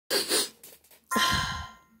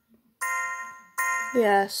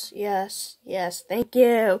Yes, thank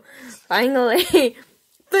you. Finally,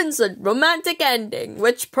 Vincent, romantic ending,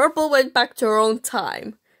 which Purple went back to her own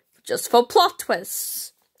time, just for plot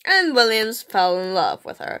twists. And Williams fell in love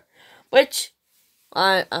with her, which,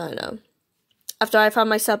 I don't know. After I found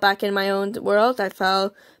myself back in my own world, I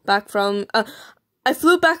flew back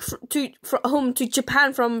home to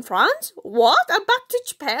Japan from France. What? I'm back to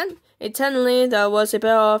Japan? Internally, there was a bit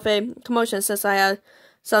of a commotion since I had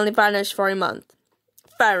suddenly vanished for a month.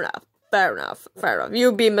 Fair enough.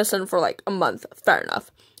 You'll be missing for like a month. Fair enough.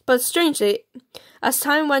 But strangely, as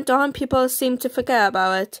time went on, people seemed to forget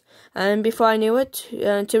about it. And before I knew it,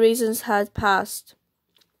 2 reasons had passed.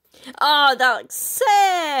 Oh, that looks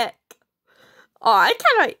sick! Oh, I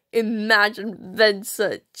cannot imagine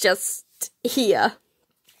Vincent just here.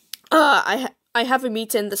 I have a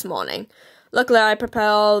meeting this morning. Luckily, I prepared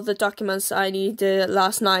all the documents I needed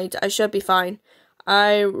last night. I should be fine.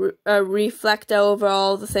 I reflect over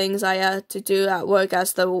all the things I had to do at work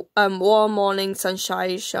as the warm morning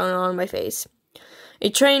sunshine shone on my face. A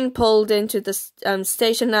train pulled into the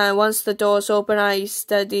station, and once the doors opened, a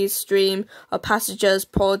steady stream of passengers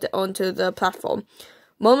poured onto the platform.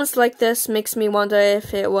 Moments like this makes me wonder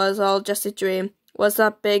if it was all just a dream. Was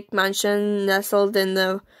that big mansion nestled in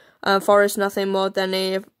the forest nothing more than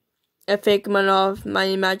a figment of my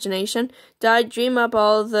imagination? Did I dream up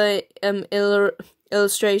all the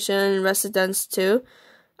illustration residents too?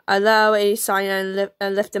 I let out a sigh and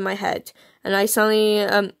lifted my head, and suddenly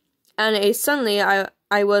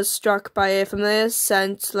I was struck by a familiar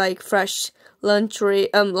scent like fresh laundry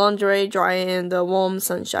drying in the warm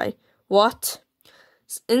sunshine. What?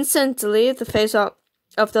 Instantly, the face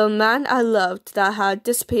of the man I loved that had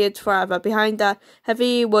disappeared forever behind that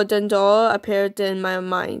heavy wooden door appeared in my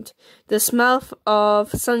mind. The smell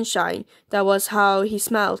of sunshine, that was how he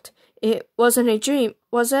smelled. It wasn't a dream,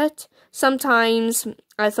 was it? Sometimes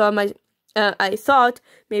I thought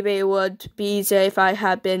maybe it would be easier if I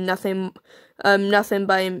had been nothing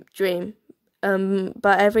but a dream.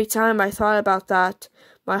 But every time I thought about that,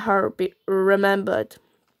 my heart remembered.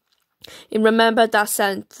 It remembered that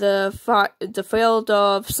scent, the field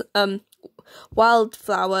of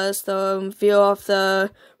wildflowers, the view of the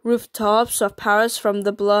rooftops of Paris from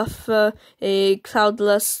the bluff, a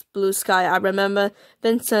cloudless blue sky. I remember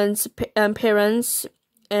Vincent's appearance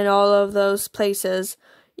in all of those places,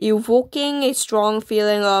 evoking a strong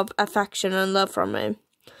feeling of affection and love from him.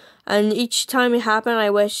 And each time it happened, I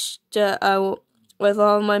wished with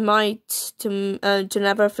all my might to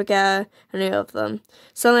never forget any of them.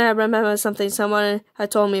 Suddenly I remember something someone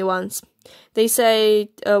had told me once. They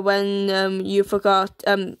say when you forget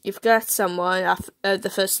someone,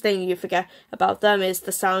 the first thing you forget about them is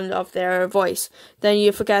the sound of their voice. Then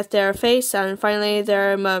you forget their face and finally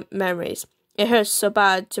their memories. It hurts so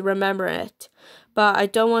bad to remember it. But I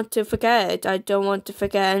don't want to forget it. I don't want to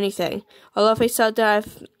forget anything. All of a sudden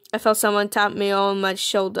I felt someone tap me on my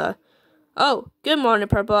shoulder. Oh, good morning,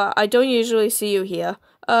 Purple. I don't usually see you here.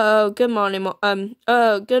 Oh, good morning.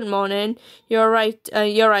 Good morning. You're right.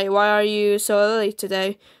 Why are you so early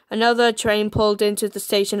today? Another train pulled into the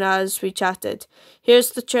station as we chatted.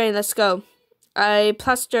 Here's the train. Let's go. I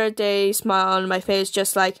plastered a smile on my face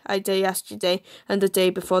just like I did yesterday and the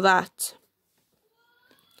day before that.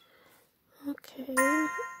 Okay,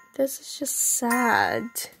 this is just sad.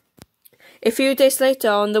 A few days later,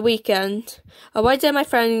 on the weekend, why did my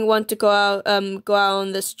friend want to go out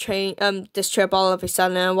on this trip all of a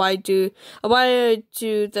sudden? And why to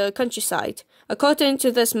the countryside? According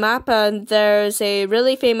to this map, there's a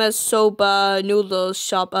really famous soba noodles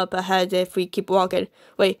shop up ahead if we keep walking.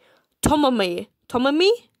 Wait, Tomomi?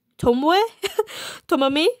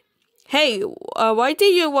 Hey, why do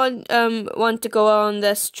you want to go on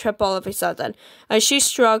this trip all of a sudden? She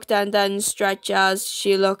shrugged and then stretched as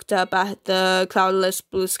she looked up at the cloudless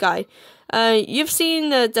blue sky. You've seen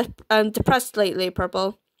depressed lately,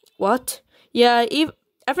 Purple. What? Yeah,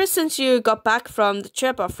 ever since you got back from the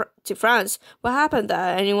trip to France, what happened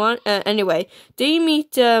there? Anyway, did you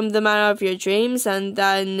meet the man of your dreams and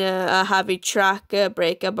then have a track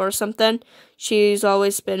breakup or something? She's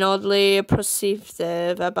always been oddly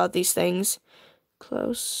perceptive about these things.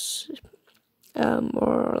 Close.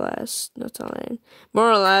 More or less. Not lying.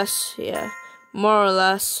 More or less, yeah. More or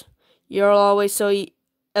less. You're always so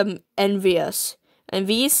envious.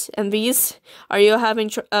 Envious? Are you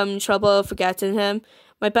having trouble forgetting him?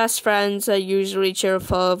 My best friend's usually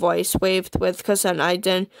cheerful voice waved with caution. I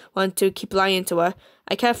didn't want to keep lying to her.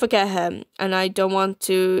 I can't forget him, and I don't want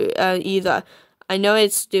to either. I know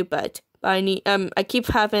it's stupid. I keep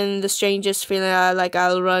having the strangest feeling like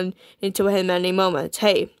I'll run into him any moment.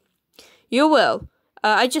 Hey, you will.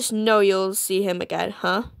 I just know you'll see him again,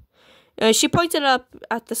 huh? She pointed up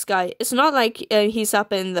at the sky. It's not like he's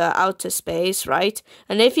up in the outer space, right?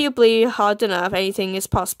 And if you bleed hard enough, anything is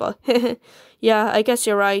possible. Yeah, I guess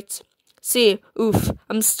you're right. See, oof,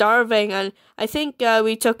 I'm starving, and I think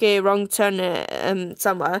we took a wrong turn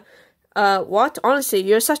somewhere. What? Honestly,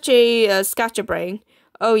 you're such a scatterbrain.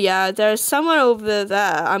 Oh yeah, there's someone over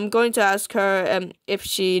there. I'm going to ask her if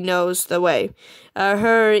she knows the way.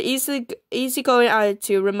 Her easygoing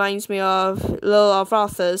attitude reminds me of Lil of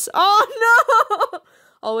Arthur's. Oh no!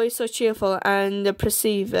 Always so cheerful and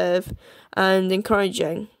perceptive and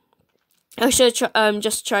encouraging. I should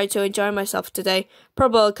just try to enjoy myself today.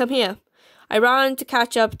 Purple, come here. I ran to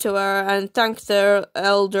catch up to her and thank the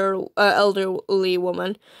elderly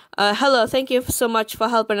woman. Hello, thank you so much for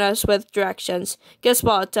helping us with directions. Guess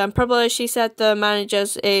what? Probably she said the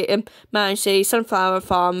managed a sunflower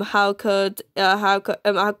farm. How could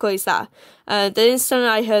is that? The instant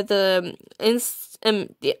I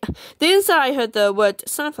heard the word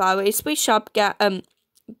sunflower, a sweet sharp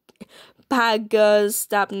bag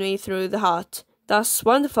stabbed me through the heart. That's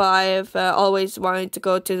wonderful. I've always wanted to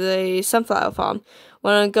go to the sunflower farm.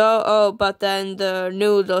 Wanna go? Oh, but then the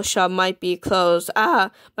noodle shop might be closed.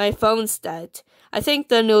 Ah, my phone's dead. I think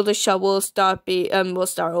the noodle shop will start open.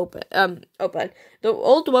 Open. The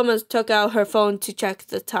old woman took out her phone to check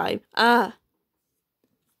the time. Ah.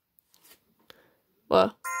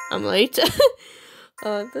 Well, I'm late.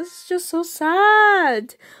 This is just so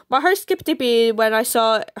sad. My heart skipped a beat when I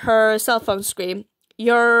saw her cell phone screen.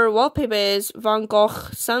 Your wallpaper is Van Gogh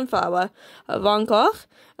sunflower. Van Gogh?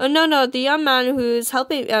 Oh no, the young man who's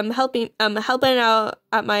helping out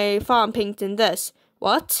at my farm painting this.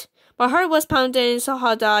 What? My heart was pounding so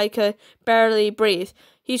hard that I could barely breathe.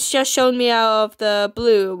 He's just shown me out of the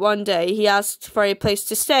blue one day. He asked for a place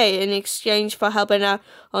to stay in exchange for helping out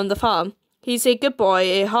on the farm. He's a good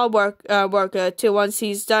boy, a hard worker too. Once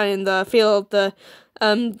he's done in the field,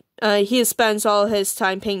 he spends all his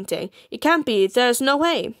time painting. It can't be. There's no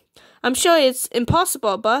way. I'm sure it's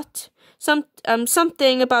impossible, but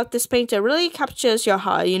something about this painter really captures your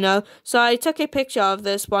heart, you know. So I took a picture of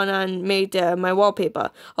this one and made my wallpaper.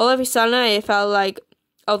 All of a sudden, I felt like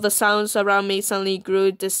all the sounds around me suddenly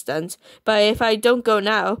grew distant. But if I don't go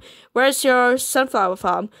now, where's your sunflower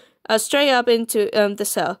farm? Straight up into the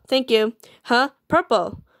cell. Thank you. Huh?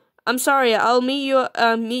 Purple. I'm sorry. I'll meet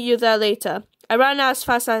you there later. I ran as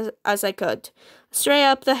fast as I could, straight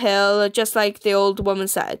up the hill, just like the old woman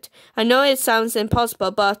said. I know it sounds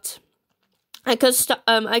impossible, but I could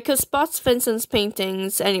spot Vincent's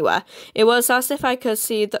paintings anywhere. It was as if I could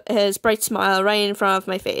see his bright smile right in front of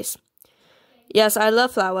my face. Yes, I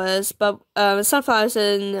love flowers, but sunflowers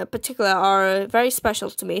in particular are very special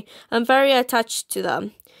to me. I'm very attached to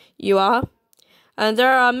them. You are? And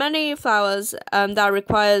there are many flowers that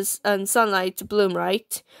requires sunlight to bloom,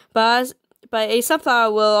 right? But a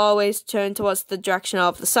sunflower will always turn towards the direction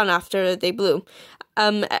of the sun after they bloom.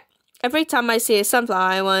 Every time I see a sunflower,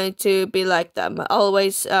 I want to be like them,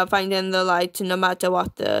 always finding the light no matter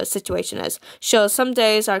what the situation is. Sure, some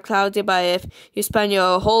days are cloudy, but if you spend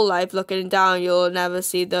your whole life looking down, you'll never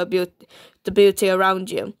see the beauty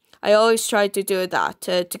around you. I always try to do that,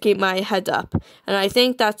 to keep my head up. And I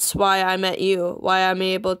think that's why I met you, why I'm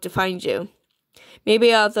able to find you.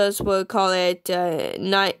 Maybe others would call it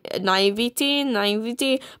naivety,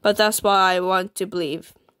 but that's what I want to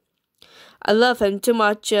believe. I love him too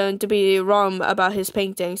much to be wrong about his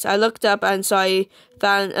paintings. I looked up and saw a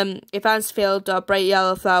vast field of bright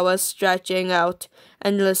yellow flowers stretching out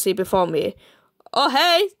endlessly before me. Oh,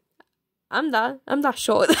 hey! I'm not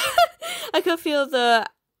short. I could feel the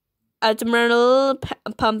adrenaline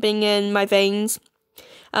pumping in my veins.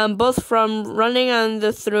 Both from running and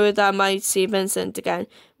the through that I might see Vincent again.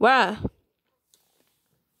 Where?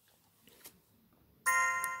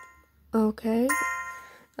 Okay.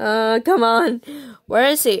 Come on. Where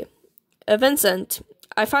is he? Vincent.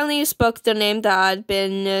 I finally spoke the name that I'd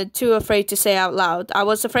been too afraid to say out loud. I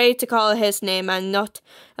was afraid to call his name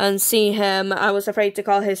and see him. I was afraid to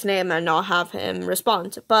call his name and not have him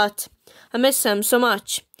respond. But I miss him so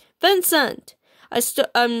much. Vincent! I stood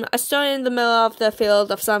in the middle of the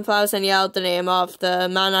field of sunflowers and yelled the name of the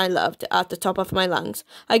man I loved at the top of my lungs.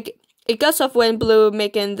 A gust of wind blew,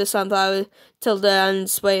 making the sunflower tilt and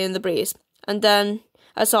sway in the breeze. And then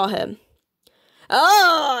I saw him.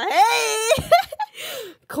 Oh, hey!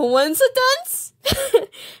 Coincidence?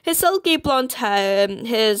 His silky blonde hair,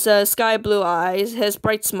 his sky blue eyes, his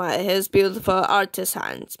bright smile, his beautiful artist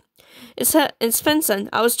hands. It's Vincent.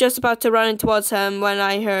 I was just about to run towards him when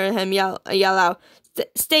I heard him yell out,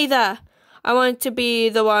 "Stay there!" I want to be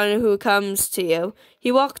the one who comes to you.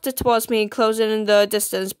 He walked towards me, closing the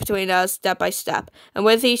distance between us step by step, and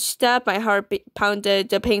with each step, my heart pounded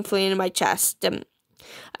painfully in my chest,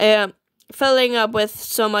 filling up with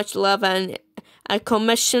so much love and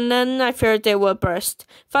commission, I feared they would burst.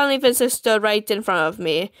 Finally, Vincent stood right in front of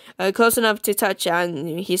me, close enough to touch,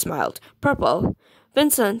 and he smiled. Purple.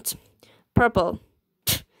 Vincent. Purple.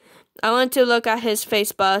 I want to look at his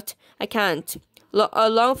face, but I can't.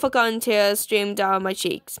 Long-forgotten tears streamed down my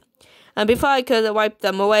cheeks. And before I could wipe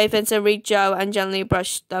them away, Vincent reached out and gently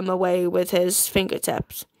brushed them away with his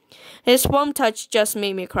fingertips. His warm touch just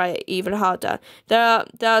made me cry even harder. There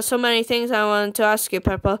are so many things I want to ask you,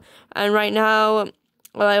 Purple, and right now,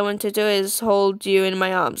 all I want to do is hold you in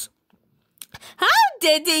my arms. How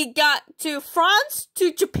did he get to France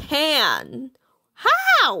to Japan?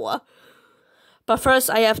 How? But first,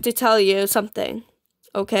 I have to tell you something,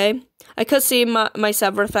 okay? I could see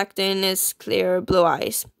myself reflecting in his clear blue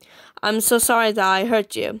eyes. I'm so sorry that I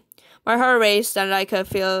hurt you. My heart raced and I could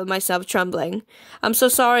feel myself trembling. I'm so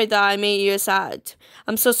sorry that I made you sad.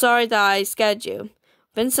 I'm so sorry that I scared you.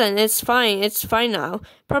 Vincent, it's fine now.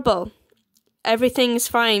 Purple, everything's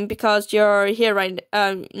fine because you're here right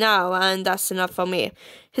now, and that's enough for me.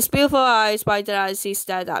 His beautiful eyes widened as he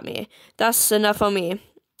stared at me. That's enough for me.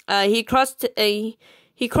 He crossed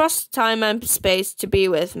time and space to be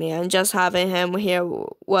with me, and just having him here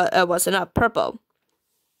was enough. Purple.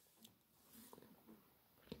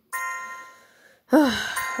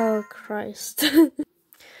 Oh, Christ.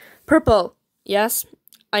 Purple. Yes.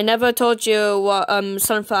 I never told you what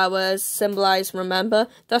sunflowers symbolize, remember?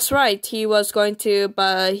 That's right, he was going to,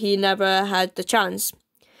 but he never had the chance.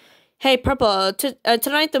 Hey, Purple,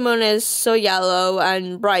 tonight the moon is so yellow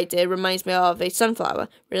and bright, it reminds me of a sunflower.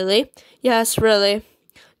 Really? Yes, really.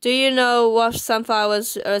 Do you know what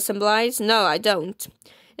sunflowers symbolize? No, I don't.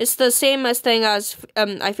 It's the same thing as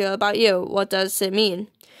I feel about you. What does it mean?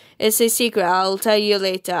 It's a secret. I'll tell you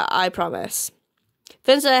later, I promise.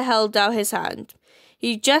 Vincent held out his hand.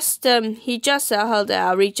 He just held it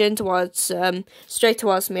out, reaching straight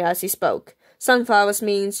towards me as he spoke. Sunflowers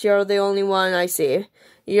means you're the only one I see.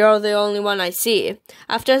 You're the only one I see.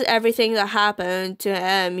 After everything that happened to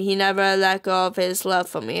him, he never let go of his love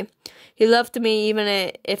for me. He loved me even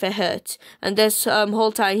if it hurt. And this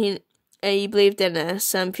whole time he believed in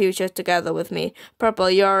us and future together with me.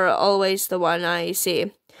 Purple, you're always the one I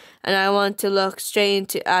see. And I want to look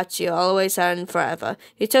straight at you, always and forever.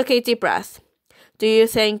 He took a deep breath. Do you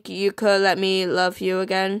think you could let me love you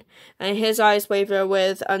again? And his eyes wavered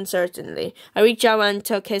with uncertainty. I reached out and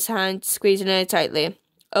took his hand, squeezing it tightly.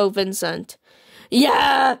 Oh, Vincent.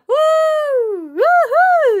 Yeah! Woo!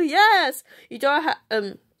 Woohoo! Yes! You don't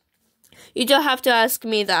have to ask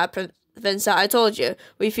me that, Vincent. I told you.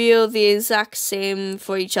 We feel the exact same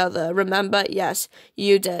for each other. Remember? Yes,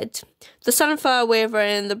 you did. The sunflower wavered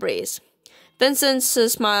in the breeze. Vincent's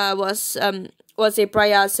smile was as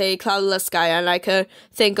bright as a cloudless sky, and I could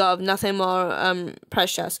think of nothing more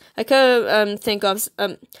precious. I could think of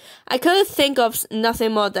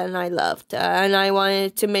nothing more than I loved, and I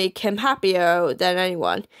wanted to make him happier than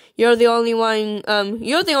anyone. You're the only one.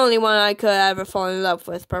 You're the only one I could ever fall in love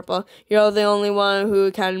with, Purple. You're the only one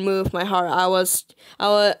who can move my heart.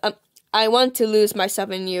 I want to lose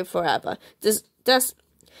myself in you forever.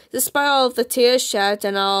 Despite all the tears shed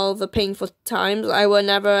and all the painful times, I would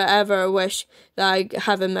never ever wish that I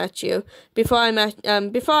haven't met you. Before I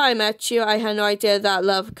met you, I had no idea that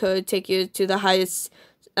love could take you to the highest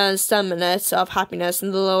summits of happiness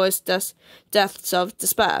and the lowest depths of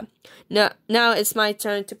despair. Now it's my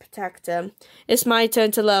turn to protect him. It's my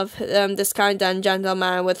turn to love this kind and gentle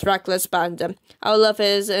man with reckless abandon. Our love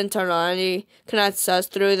is eternal, and he connects us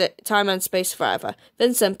through the time and space forever.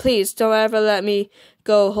 Vincent, please don't ever let me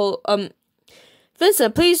go.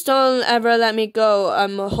 Vincent, please don't ever let me go.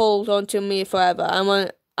 Hold on to me forever.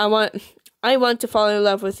 I want to fall in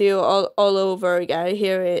love with you all over again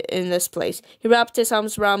here in this place. He wrapped his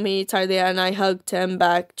arms around me tightly, and I hugged him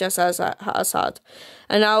back just as hard.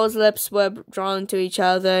 And our lips were drawn to each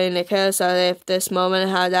other in a kiss, as if this moment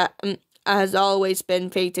has always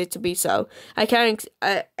been fated to be so. I can't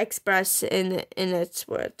express in its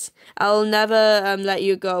words. I'll never let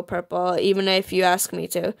you go, Purple, even if you ask me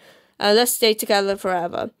to. Let's stay together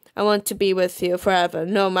forever. I want to be with you forever,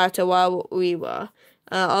 no matter what we were.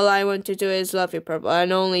 All I want to do is love you, Purple,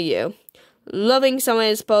 and only you. Loving someone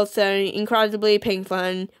is both incredibly painful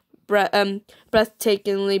and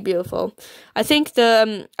breathtakingly beautiful. I think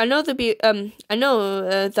I know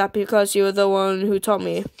that because you were the one who taught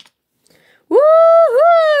me.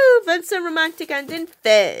 Woohoo! Vincent, romantic ending,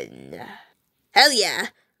 Finn. Hell yeah.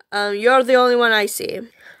 You're the only one I see.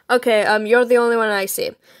 Okay, you're the only one I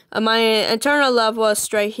see. My eternal love was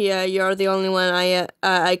straight here. You're the only one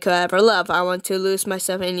I could ever love. I want to lose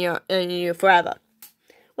myself in you forever.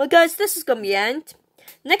 Well, guys, this is gonna be the end.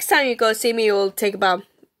 Next time you go see me, it will take about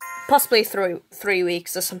possibly three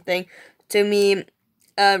weeks or something to me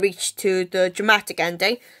reach to the dramatic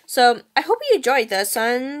ending. So I hope you enjoyed this,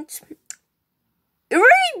 and it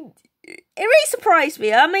really surprised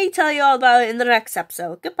me. I may tell you all about it in the next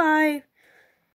episode. Goodbye.